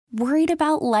Worried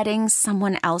about letting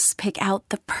someone else pick out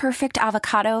the perfect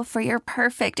avocado for your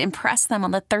perfect impress them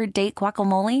on the third date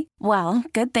guacamole? Well,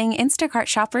 good thing Instacart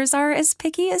shoppers are as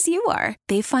picky as you are.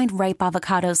 They find ripe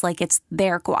avocados like it's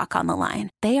their guac on the line.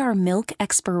 They are milk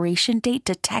expiration date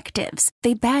detectives.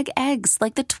 They bag eggs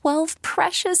like the 12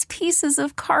 precious pieces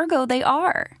of cargo they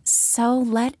are. So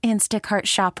let Instacart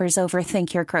shoppers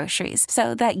overthink your groceries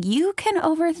so that you can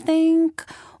overthink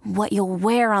what you'll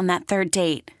wear on that third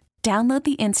date. Download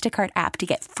the Instacart app to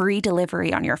get free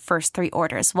delivery on your first 3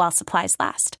 orders while supplies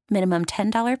last. Minimum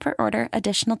 $10 per order.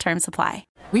 Additional terms apply.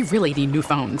 We really need new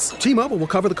phones. T-Mobile will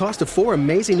cover the cost of 4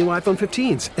 amazing new iPhone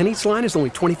 15s, and each line is only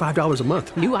 $25 a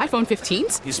month. New iPhone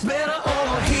 15s? It's better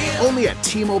over here. Only at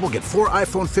T-Mobile, get 4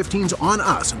 iPhone 15s on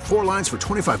us and 4 lines for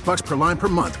 $25 per line per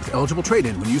month with eligible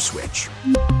trade-in when you switch.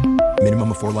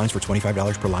 Minimum of 4 lines for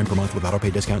 $25 per line per month with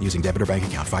autopay discount using debit or bank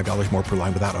account. $5 more per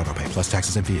line without autopay, plus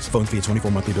taxes and fees. Phone fee at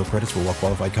 24 monthly bill credits for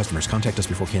well-qualified customers. Contact us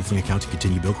before canceling account to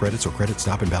continue bill credits or credit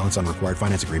stop and balance on required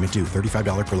finance agreement due.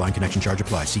 $35 per line connection charge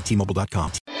applies. See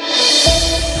T-Mobile.com.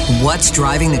 What's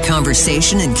driving the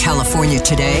conversation in California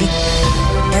today?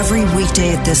 Every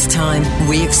weekday at this time,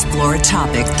 we explore a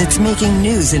topic that's making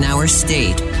news in our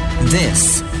state.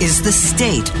 This is the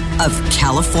state of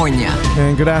California.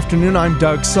 And good afternoon. I'm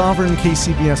Doug Sovern,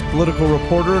 KCBS political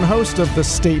reporter and host of The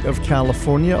State of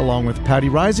California, along with Patti,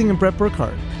 Reising, and Bret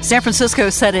Burkhart. San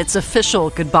Francisco said its official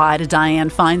goodbye to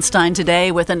Dianne Feinstein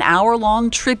today with an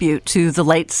hour-long tribute to the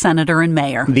late senator and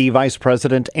mayor. The vice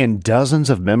president and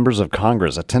dozens of members of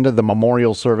Congress attended the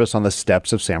memorial service on the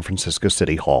steps of San Francisco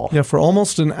City Hall. Yeah, for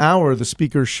almost an hour, the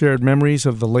speakers shared memories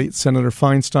of the late Senator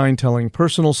Feinstein, telling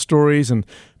personal stories and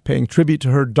paying tribute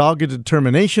to her dogged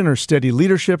determination, her steady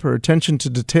leadership, her attention to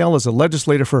detail as a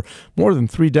legislator for more than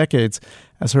 3 decades.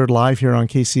 As heard live here on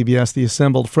KCBS, the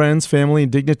assembled friends, family,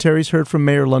 and dignitaries heard from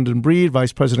Mayor London Breed,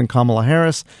 Vice President Kamala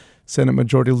Harris, Senate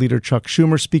Majority Leader Chuck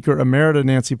Schumer, Speaker Emerit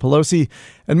Nancy Pelosi,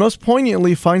 and most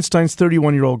poignantly, Feinstein's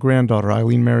 31-year-old granddaughter,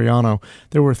 Eileen Mariano.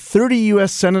 There were 30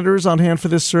 U.S. senators on hand for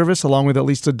this service, along with at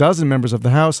least a dozen members of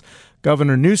the House.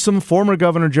 Governor Newsom, former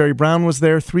Governor Jerry Brown was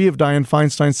there. 3 of Dianne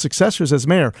Feinstein's successors as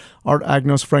mayor, Art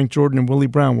Agnos, Frank Jordan, and Willie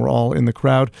Brown, were all in the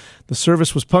crowd. The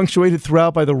service was punctuated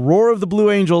throughout by the roar of the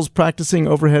Blue Angels practicing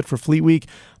overhead for Fleet Week,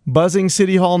 buzzing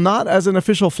City Hall not as an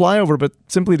official flyover, but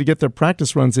simply to get their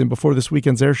practice runs in before this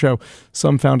weekend's air show.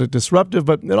 Some found it disruptive,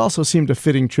 but it also seemed a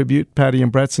fitting tribute, Patti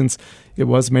and Bret, since it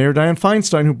was Mayor Dianne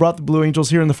Feinstein who brought the Blue Angels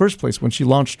here in the first place when she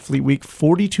launched Fleet Week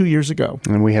 42 years ago.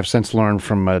 And we have since learned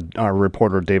from our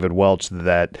reporter David Welch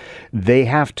that they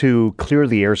have to clear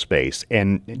the airspace.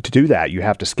 And to do that, you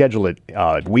have to schedule it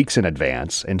weeks in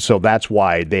advance. And so that's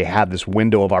why they had this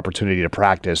window of opportunity to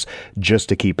practice just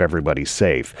to keep everybody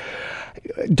safe.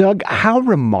 Doug, how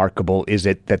remarkable is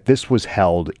it that this was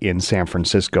held in San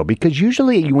Francisco? Because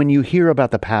usually when you hear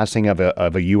about the passing of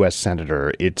a U.S.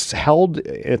 senator, it's held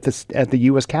at the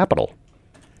U.S. Capitol.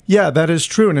 Yeah, that is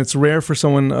true, and it's rare for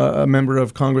someone, a member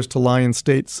of Congress, to lie in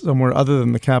state somewhere other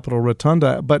than the Capitol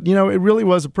Rotunda. But, it really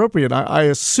was appropriate. I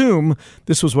assume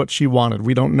this was what she wanted.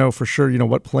 We don't know for sure,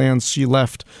 what plans she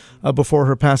left before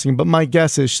her passing. But my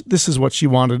guess is this is what she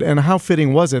wanted. And how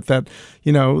fitting was it that,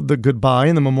 the goodbye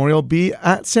and the memorial be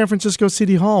at San Francisco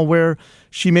City Hall, where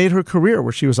she made her career,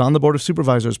 where she was on the Board of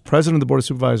Supervisors, president of the Board of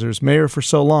Supervisors, mayor for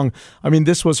so long. I mean,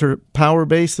 this was her power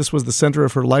base. This was the center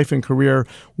of her life and career.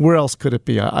 Where else could it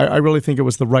be? I really think it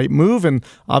was the right move, and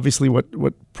obviously what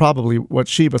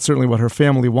she, but certainly what her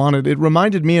family wanted. It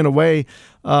reminded me in a way,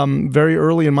 very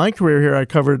early in my career here, I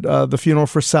covered the funeral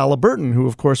for Sala Burton, who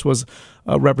of course was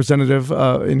a representative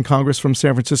in Congress from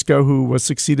San Francisco, who was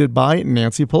succeeded by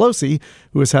Nancy Pelosi,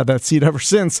 who has had that seat ever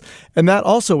since. And that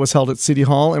also was held at City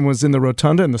Hall and was in the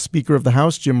rotunda. And the Speaker of the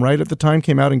House, Jim Wright, at the time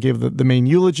came out and gave the main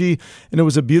eulogy. And it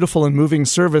was a beautiful and moving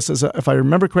service. If I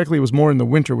remember correctly, it was more in the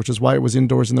winter, which is why it was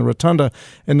indoors in the rotunda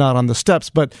and not on the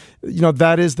steps. But,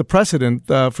 that is the precedent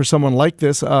for someone like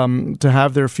this to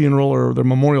have their funeral or their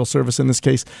memorial service, in this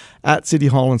case, at City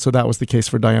Hall. And so that was the case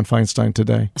for Dianne Feinstein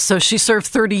today. So she served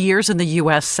 30 years in the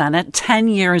U.S. Senate, 10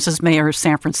 years as mayor of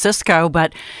San Francisco.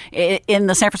 But in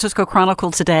the San Francisco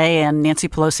Chronicle today, and Nancy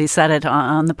Pelosi said it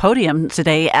on the podium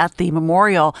today at the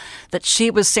memorial, that she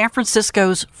was San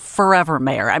Francisco's forever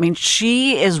mayor. I mean,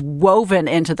 she is woven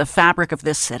into the fabric of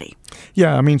this city.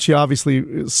 Yeah, I mean, she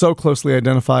obviously so closely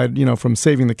identified, from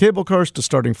saving the cable cars to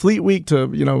starting Fleet Week to,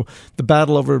 the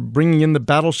battle over bringing in the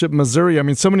battleship Missouri. I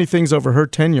mean, so many things over her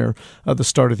tenure, the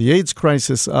start of the AIDS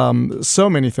crisis, so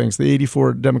many things, the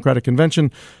 84 Democratic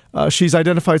Convention, she's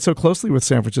identified so closely with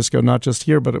San Francisco, not just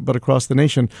here, but across the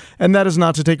nation. And that is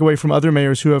not to take away from other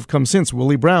mayors who have come since.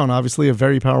 Willie Brown, obviously a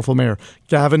very powerful mayor.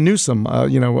 Gavin Newsom,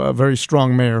 a very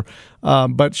strong mayor.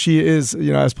 But she is,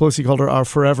 as Pelosi called her, our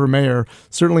forever mayor.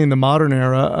 Certainly in the modern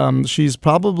era, she's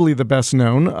probably the best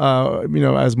known.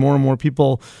 As more and more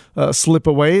people slip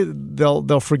away,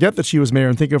 they'll forget that she was mayor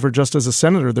and think of her just as a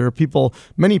senator. There are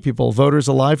many people, voters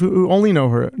alive, who only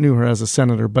knew her as a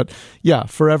senator. But yeah,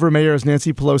 forever mayor, as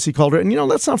Nancy Pelosi called her. And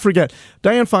let's not forget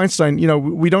Dianne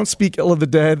Feinstein. We don't speak ill of the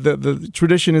dead. The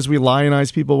tradition is we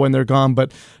lionize people when they're gone.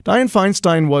 But Dianne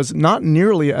Feinstein was not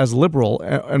nearly as liberal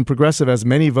and progressive as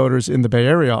many voters in the Bay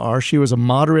Area are. She was a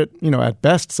moderate, at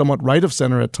best, somewhat right of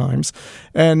center at times.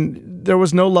 And there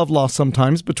was no love lost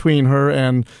sometimes between her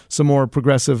and some more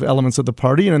progressive elements of the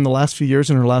party. And in the last few years,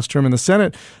 in her last term in the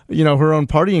Senate, her own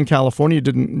party in California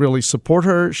didn't really support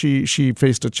her. She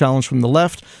faced a challenge from the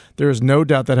left. There is no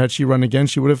doubt that had she run again,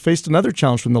 she would have faced another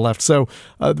challenge from the left. So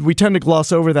we tend to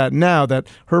gloss over that now, that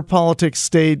her politics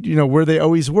stayed, where they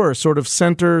always were, sort of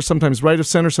center, sometimes right of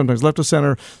center, sometimes left of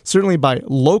center. Certainly by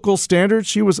local standards,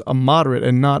 she was a moderate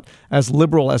and not as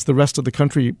liberal as the rest of the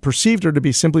country perceived her to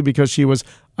be, simply because she was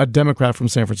a Democrat from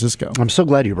San Francisco. I'm so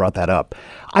glad you brought that up.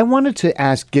 I wanted to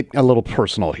get a little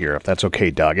personal here, if that's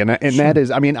okay, Doug. And sure. That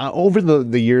is, over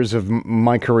the years of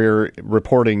my career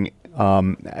reporting,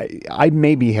 I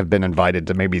maybe have been invited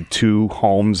to maybe 2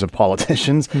 homes of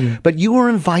politicians, but you were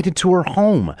invited to her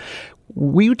home.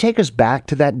 Will you take us back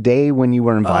to that day when you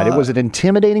were invited? Was it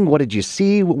intimidating? What did you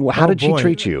see? How did she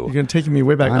treat you? You're going to take me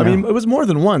way back. It was more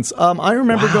than once. I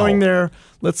remember going there.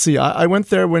 Let's see. I went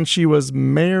there when she was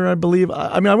mayor, I believe.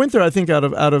 I went there, I think, out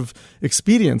of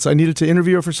expedience. I needed to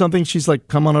interview her for something. She's like,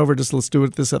 come on over, let's do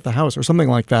this at the house or something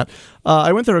like that.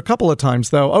 I went there a couple of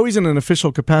times, though, always in an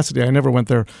official capacity. I never went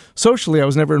there socially. I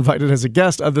was never invited as a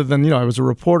guest, other than, I was a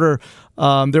reporter.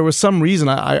 There was some reason,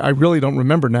 I really don't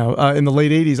remember now, in the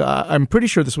late 80s. I'm pretty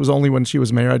sure this was only when she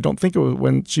was mayor. I don't think it was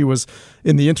when she was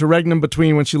in the interregnum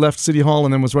between when she left City Hall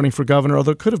and then was running for governor,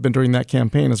 although it could have been during that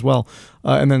campaign as well,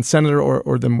 and then senator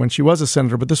or then when she was a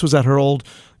senator. But this was at her old,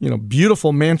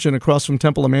 beautiful mansion across from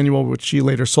Temple Emmanuel, which she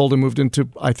later sold and moved into,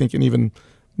 I think, an even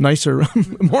nicer,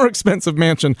 more expensive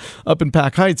mansion up in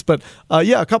Pack Heights. But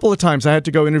a couple of times I had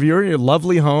to go interview her. A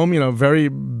lovely home, very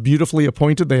beautifully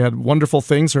appointed. They had wonderful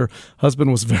things. Her husband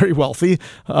was very wealthy,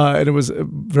 and it was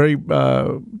very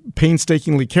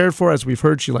painstakingly cared for. As we've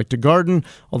heard, she liked to garden,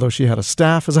 although she had a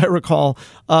staff, as I recall.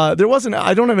 I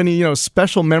don't have any,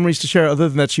 special memories to share other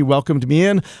than that she welcomed me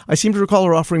in. I seem to recall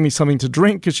her offering me something to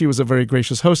drink because she was a very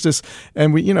gracious hostess.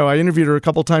 And I interviewed her a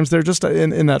couple of times there, just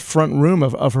in that front room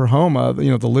of her home,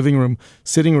 the living room,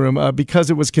 sitting room, because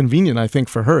it was convenient, I think,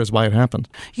 for her is why it happened.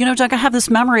 Doug, I have this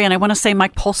memory, and I want to say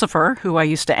Mike Pulsifer, who I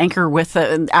used to anchor with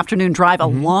an afternoon drive a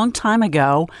long time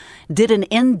ago, did an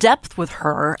in-depth with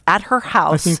her at her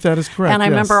house. I think that is correct. And I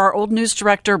remember our old news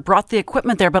director brought the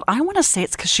equipment there, but I want to say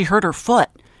it's because she hurt her foot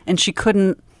and she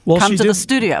couldn't come to the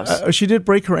studios. She did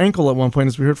break her ankle at one point,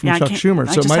 as we heard from Chuck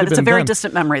Schumer. So it might have been. It's a very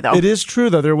distant memory, though. It is true,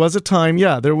 though. There was a time,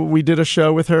 we did a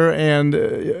show with her,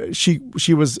 and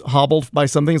she was hobbled by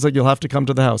something. It's like, you'll have to come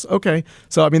to the house. Okay.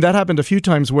 So, that happened a few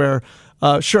times where,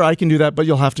 sure, I can do that, but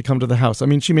you'll have to come to the house.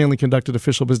 She mainly conducted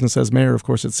official business as mayor, of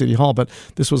course, at City Hall, but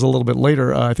this was a little bit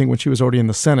later, I think, when she was already in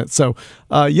the Senate. So,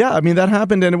 that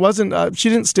happened, and it wasn't, she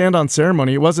didn't stand on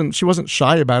ceremony. She wasn't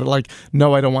shy about it, like,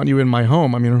 no, I don't want you in my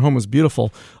home. Her home was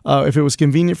beautiful. If it was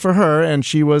convenient for her, and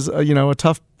she was, a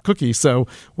tough cookie, so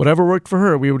whatever worked for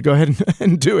her, we would go ahead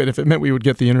and do it if it meant we would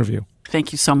get the interview.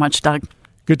 Thank you so much, Doug.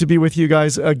 Good to be with you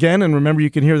guys again. And remember,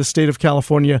 you can hear the State of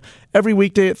California every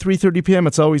weekday at 3:30 p.m.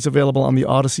 It's always available on the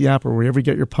Odyssey app or wherever you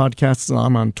get your podcasts. And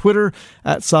I'm on Twitter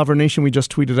at Sovern Nation. We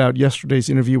just tweeted out yesterday's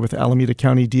interview with Alameda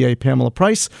County DA Pamela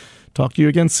Price. Talk to you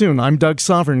again soon. I'm Doug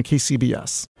Sovern,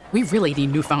 KCBS. We really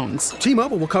need new phones.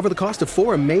 T-Mobile will cover the cost of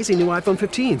 4 amazing new iPhone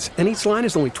 15s, and each line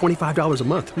is only $25 a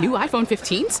month. New iPhone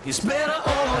 15s? It's better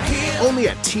over here. Only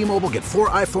at T-Mobile, get 4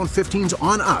 iPhone 15s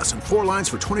on us and 4 lines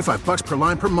for $25 per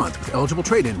line per month with eligible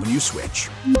trade-in when you switch.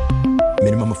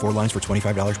 Minimum of 4 lines for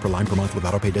 $25 per line per month with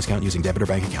autopay discount using debit or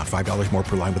bank account. $5 more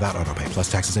per line without autopay, plus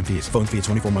taxes and fees. Phone fee at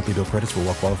 24 monthly bill credits for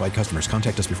well-qualified customers.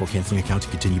 Contact us before canceling account to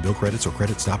continue bill credits or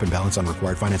credit stop and balance on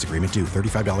required finance agreement due.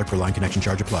 $35 per line connection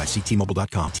charge applies. See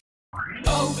T-Mobile.com.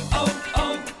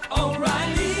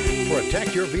 O'Reilly.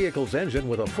 Protect your vehicle's engine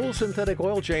with a full synthetic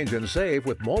oil change and save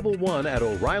with Mobil 1 at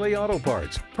O'Reilly Auto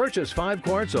Parts. Purchase 5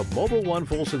 quarts of Mobil 1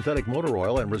 full synthetic motor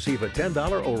oil and receive a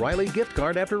 $10 O'Reilly gift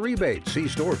card after rebate. See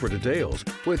store for details.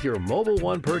 With your Mobil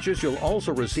 1 purchase, you'll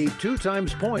also receive 2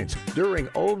 times points during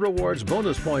O Rewards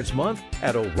Bonus Points Month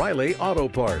at O'Reilly Auto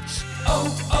Parts.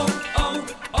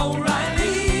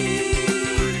 O'Reilly.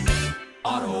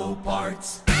 Auto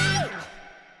Parts.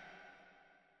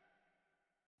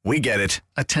 We get it.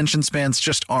 Attention spans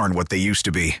just aren't what they used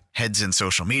to be. Heads in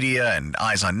social media and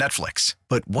eyes on Netflix.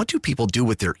 But what do people do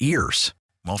with their ears?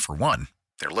 Well, for one,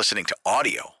 they're listening to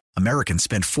audio. Americans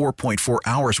spend 4.4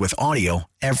 hours with audio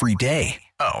every day.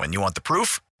 Oh, and you want the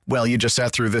proof? Well, you just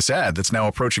sat through this ad that's now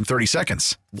approaching 30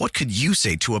 seconds. What could you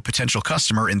say to a potential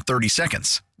customer in 30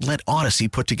 seconds? Let Odyssey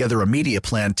put together a media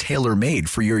plan tailor-made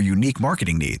for your unique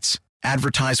marketing needs.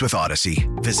 Advertise with Odyssey.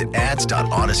 Visit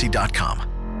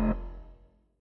ads.odyssey.com.